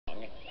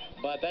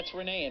But that's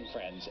Renee and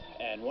friends,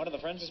 and one of the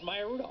friends is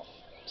Maya Rudolph,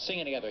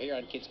 singing together here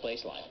on Kids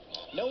Place Live.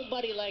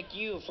 Nobody Like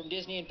You from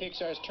Disney and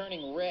Pixar's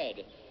Turning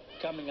Red,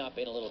 coming up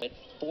in a little bit.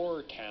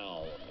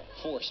 Four-Star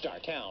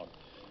Town,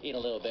 in a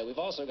little bit. We've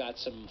also got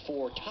some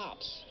Four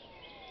Tops.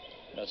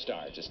 No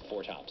star, just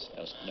Four Tops.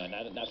 No,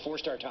 not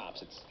Four-Star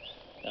Tops. It's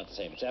not the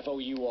same. It's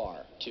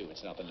F-O-U-R, too.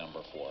 It's not the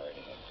number 4 or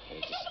anything.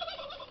 It's just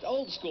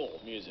old school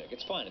music.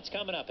 It's fun. It's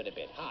coming up in a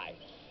bit. Hi.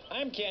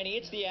 I'm Kenny.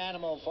 It's the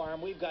Animal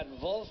Farm. We've got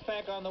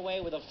Wolfpack on the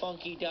way with a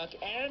funky duck,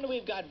 and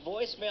we've got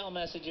voicemail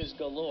messages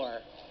galore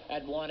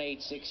at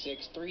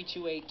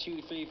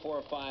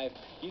 1-866-328-2345.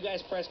 You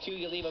guys press 2,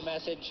 you leave a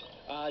message.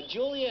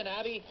 Julia and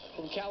Abby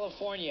from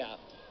California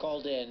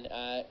called in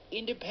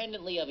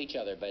independently of each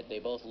other, but they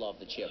both love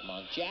the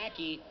chipmunk.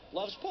 Jackie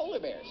loves polar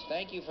bears.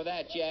 Thank you for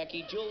that,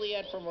 Jackie.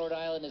 Juliet from Rhode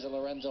Island is a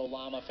Lorenzo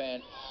Llama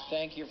fan.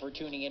 Thank you for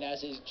tuning in,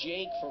 as is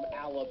Jake from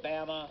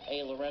Alabama,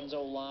 a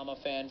Lorenzo Llama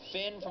fan.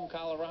 Finn from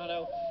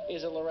Colorado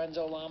is a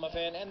Lorenzo Llama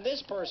fan. And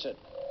this person,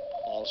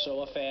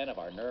 also a fan of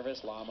our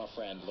nervous llama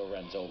friend,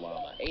 Lorenzo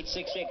Llama.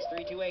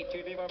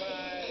 866-328-2345.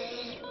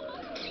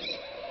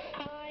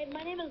 Hi,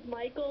 my name is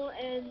Michael,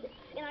 and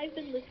I've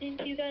been listening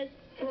to you guys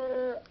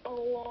for a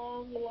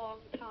long, long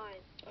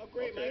time. Oh,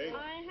 great, Okay. Michael.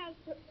 I have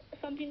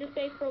something to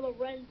say for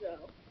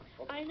Lorenzo.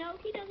 I know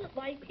he doesn't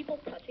like people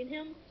touching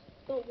him,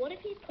 but what if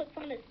he puts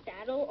on a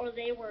saddle or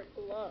they wear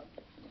gloves?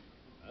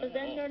 Because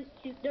then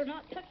they're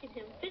not touching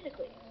him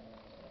physically.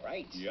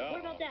 Right. Yeah.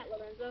 What about that,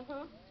 Lorenzo,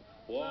 huh?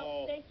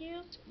 Well, thank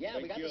you. Yeah,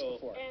 we got this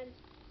before. And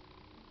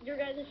your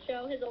guys'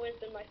 show has always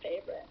been my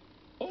favorite.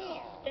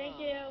 Oh. Thank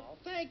you.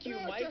 Thank you,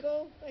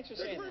 Michael. Thanks for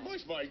saying Thank you that. very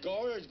much,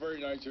 Michael. That's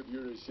very nice of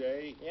you to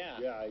say. Yeah.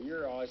 Yeah,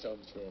 you're awesome,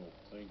 too.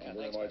 Thank you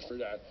very much for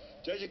that.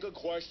 That's a good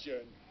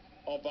question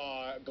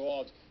about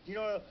gloves. You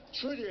know,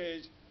 truth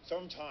is,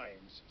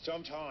 sometimes, there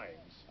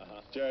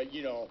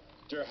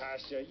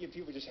has to,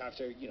 people just have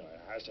to, it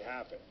has to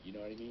happen. You know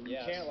what I mean?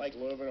 Yes. You can't,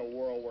 live in a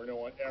world where no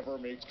one ever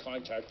makes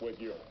contact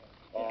with you.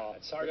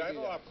 It's hard to I have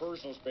do a lot of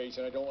personal space,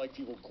 and I don't like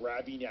people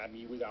grabbing at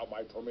me without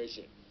my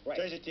permission. Right.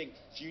 That's the thing.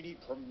 So you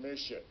need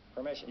permission.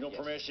 Permission. You know yes.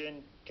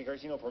 permission?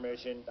 Kickers, you know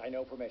permission? I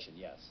know permission,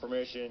 yes.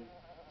 Permission?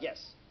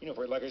 Yes.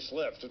 Like a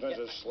slip. Sometimes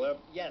a slip.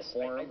 Yes.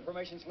 Form.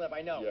 Permission slip,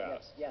 I know. Yeah.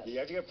 Yes. You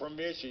have to get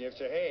permission. You have to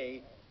say,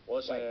 hey,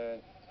 listen,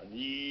 Right. I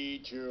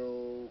need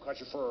to cut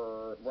your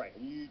fur. Right.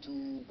 I need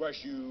to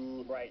brush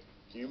you. Right.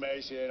 You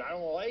may say, I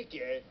don't like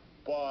it,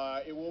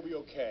 but it will be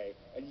okay.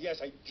 And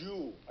yes, I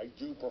do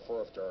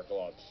prefer if there are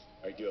gloves.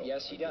 I do.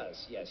 Yes, he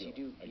does. Yes, you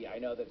do. I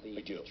know that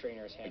the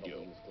trainers handle you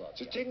with gloves.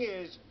 The thing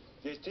is,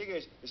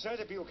 it's not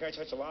that people can't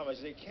touch a llama.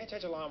 It's they can't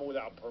touch a llama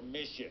without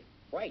permission.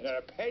 Right. And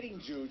at a petting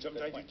zoo,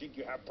 sometimes you think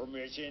you have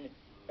permission,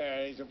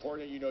 and it's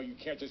important that you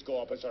can't just go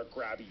up and start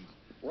grabbing.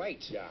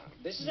 Right. Yeah.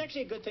 This is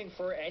actually a good thing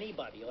for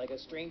anybody, like a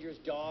stranger's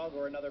dog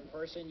or another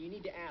person. You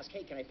need to ask,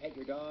 hey, can I pet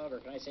your dog, or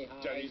can I say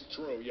hi? That is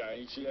true, yeah.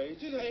 You should say,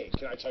 hey,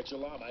 can I touch your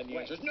llama? And the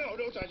answer is, no,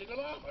 don't touch the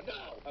llama,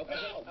 no.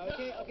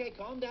 Okay,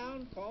 calm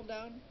down.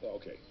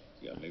 Okay.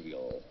 Yeah, maybe a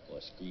little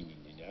less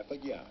screaming than that,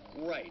 but yeah.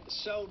 Right.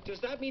 So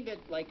does that mean that,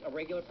 a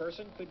regular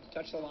person could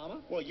touch the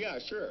llama? Well, yeah,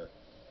 sure.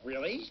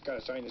 Really? He's got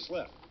to sign the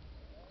slip.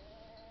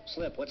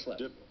 Slip? What slip?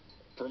 The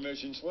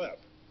permission slip.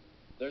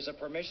 There's a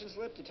permission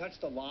slip to touch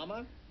the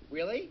llama?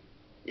 Really?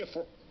 Yeah,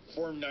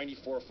 Form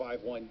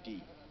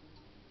 9451D.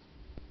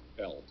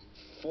 L.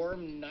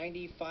 Form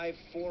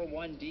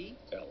 9541D?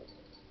 L.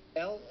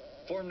 L?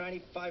 Form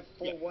 9541D?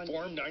 Yeah,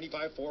 Form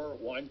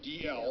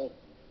 9541DL.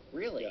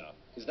 Really? Yeah.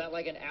 Is that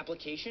like an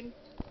application?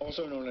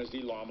 Also known as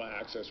the Llama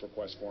Access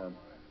Request Form.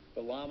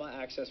 The Llama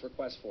Access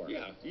Request Form?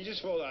 Yeah, you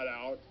just fill that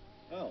out.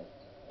 Oh,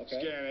 okay.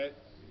 Scan it,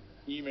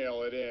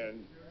 email it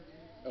in,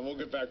 and we'll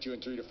get back to you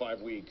in 3 to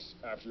 5 weeks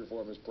after your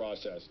form is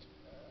processed.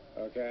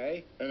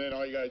 Okay. And then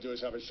all you got to do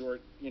is have a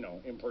short,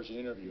 in-person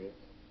interview.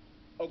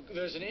 Oh,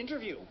 there's an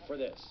interview for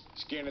this.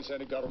 Scan and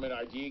send a government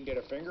ID and get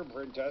a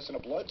fingerprint test and a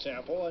blood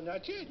sample, and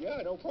that's it.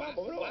 Yeah, no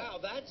problem at all. Wow,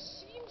 that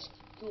seems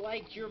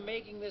like you're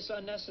making this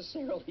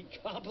unnecessarily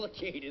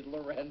complicated,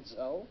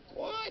 Lorenzo.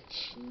 What?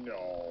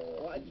 No.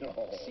 What?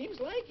 No. Seems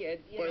like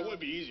it. But it would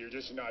be easier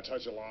just to not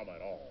touch a llama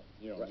at all.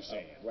 Right, just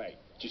saying. Right.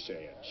 Just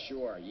saying.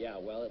 Sure, yeah.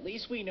 Well, at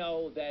least we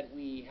know that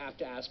we have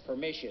to ask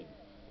permission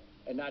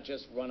and not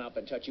just run up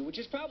and touch you, which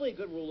is probably a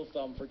good rule of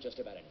thumb for just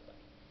about anybody.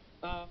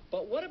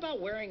 But what about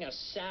wearing a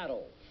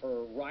saddle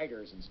for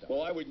riders and stuff?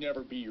 Well, I would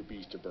never be your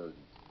beast of burden,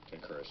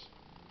 Chris.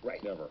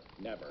 Right. Never.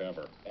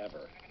 Ever.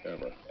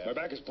 My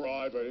back is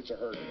broad, but it's a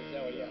hurt.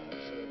 Oh, yeah, I'm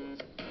sure it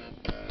is.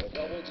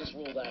 Well, we'll just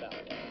rule that out.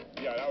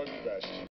 Yeah, that would be best.